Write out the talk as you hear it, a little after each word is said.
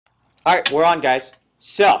All right, we're on, guys.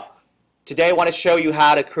 So today I want to show you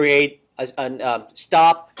how to create a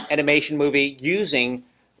stop animation movie using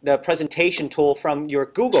the presentation tool from your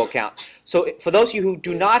Google account. So for those of you who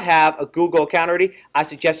do not have a Google account already, I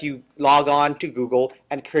suggest you log on to Google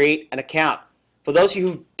and create an account. For those of you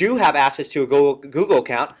who do have access to a Google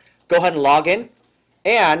account, go ahead and log in.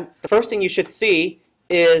 And the first thing you should see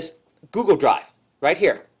is Google Drive right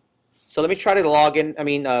here. So let me try to log in,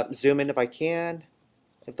 zoom in if I can.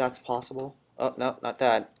 If that's possible. Oh, no, not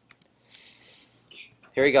that.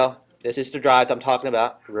 Here we go. This is the drive I'm talking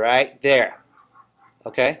about right there.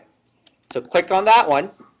 Okay? So click on that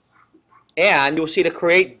one, and you'll see the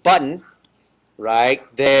Create button right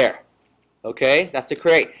there. Okay? That's the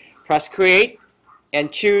Create. Press Create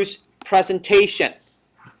and choose Presentation.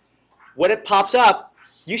 When it pops up,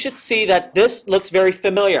 you should see that this looks very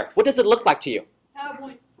familiar. What does it look like to you?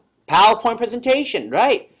 PowerPoint. PowerPoint presentation,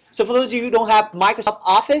 right? So for those of you who don't have Microsoft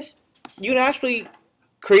Office, you can actually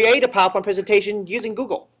create a PowerPoint presentation using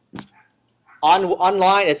Google.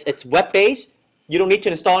 Online, it's web-based. You don't need to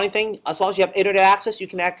install anything. As long as you have internet access, you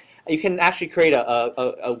can actually create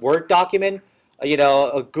a Word document,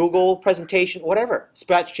 a Google presentation, whatever,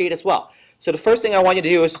 spreadsheet as well. So the first thing I want you to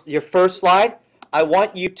do is your first slide. I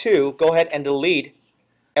want you to go ahead and delete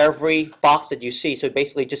every box that you see. So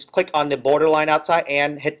basically just click on the borderline outside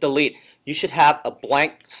and hit delete. You should have a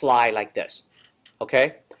blank slide like this.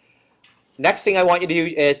 Okay? Next thing I want you to do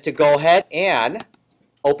is to go ahead and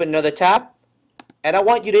open another tab, and I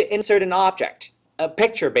want you to insert an object, a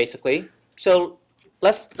picture basically. So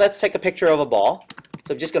let's take a picture of a ball.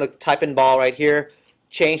 So I'm just going to type in ball right here,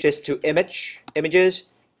 change this to images,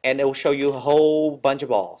 and it will show you a whole bunch of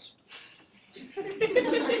balls.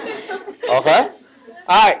 Okay?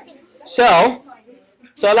 Alright, so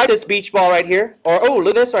I like this beach ball right here. Or oh, look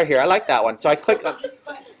at this right here. I like that one. So I click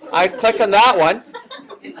on that one.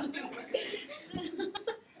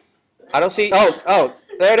 I don't see. Oh,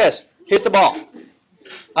 there it is. Here's the ball.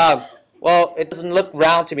 Well, it doesn't look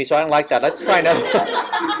round to me, so I don't like that. Let's try another.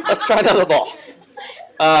 Let's try another ball.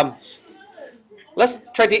 Let's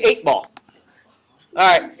try the 8 ball.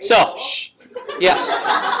 All right. So, shh. Yes.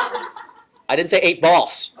 I didn't say 8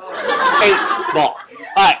 balls. 8 ball.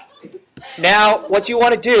 All right. Now, what you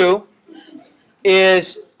want to do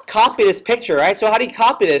is copy this picture, right? So how do you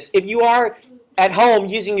copy this? If you are at home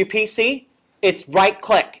using your PC, it's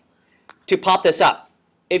right-click to pop this up.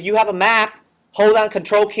 If you have a Mac, hold down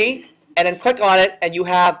Control key and then click on it, and you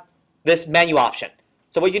have this menu option.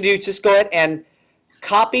 So what you do is just go ahead and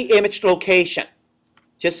copy image location.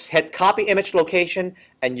 Just hit copy image location,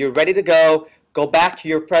 and you're ready to go. Go back to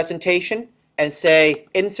your presentation and say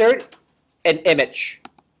insert an image.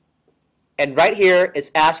 And right here, it's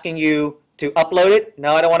asking you to upload it.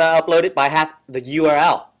 No, I don't want to upload it, but I have the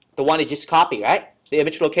URL, the one you just copied, right? The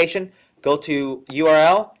image location. Go to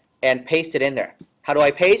URL and paste it in there. How do I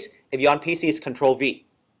paste? If you're on PC, it's Control V.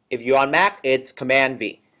 If you're on Mac, it's Command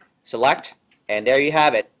V. Select, and there you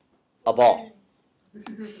have it, a ball.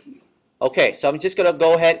 Okay, so I'm just going to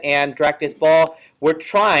go ahead and drag this ball. We're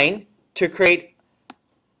trying to create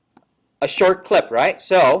a short clip, right?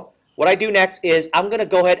 So what I do next is I'm going to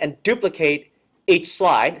go ahead and duplicate each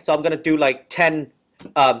slide. So I'm going to do like 10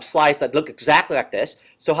 slides that look exactly like this.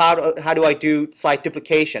 So how do I do slide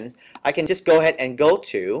duplication? I can just go ahead and go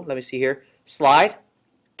to, let me see here, slide,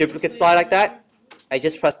 duplicate slide like that. I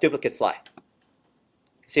just press duplicate slide.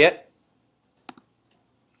 See it?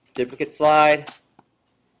 Duplicate slide.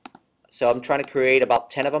 So I'm trying to create about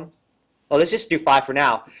 10 of them. Well, let's just do 5 for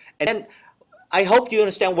now. And then I hope you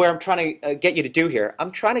understand where I'm trying to get you to do here.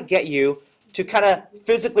 I'm trying to get you to kind of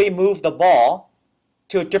physically move the ball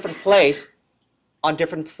to a different place on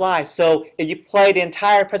different slides. So if you play the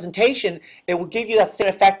entire presentation, it will give you that same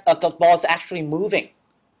effect of the ball is actually moving.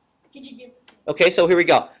 Okay, so here we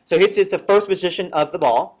go. So here's the first position of the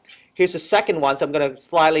ball. Here's the second one, so I'm going to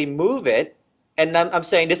slightly move it. And I'm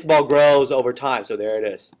saying this ball grows over time, so there it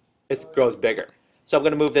is. It grows bigger. So I'm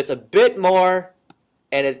going to move this a bit more,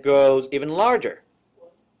 and it grows even larger.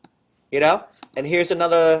 You know? And here's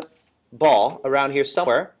another ball around here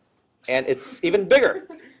somewhere, and it's even bigger.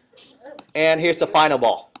 And here's the final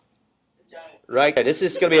ball. Right? This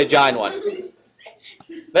is going to be a giant one.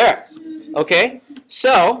 There. Okay?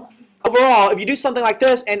 So, overall, if you do something like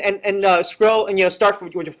this and scroll and start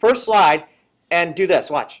with your first slide and do this,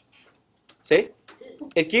 watch. See?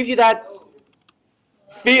 It gives you that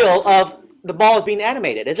feel of the ball is being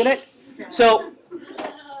animated, isn't it? So,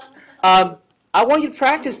 I want you to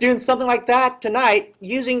practice doing something like that tonight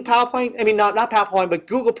using PowerPoint, not PowerPoint, but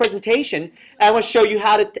Google Presentation. And I want to show you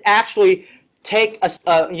how to actually take a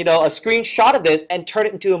screenshot of this and turn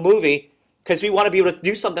it into a movie, because we want to be able to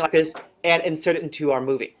do something like this and insert it into our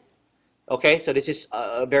movie. Okay, so this is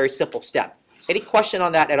a very simple step. Any question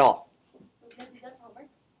on that at all?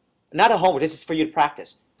 Not a homework. This is for you to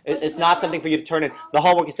practice. It's not something for you to turn in. The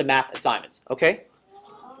homework is the math assignments. Okay?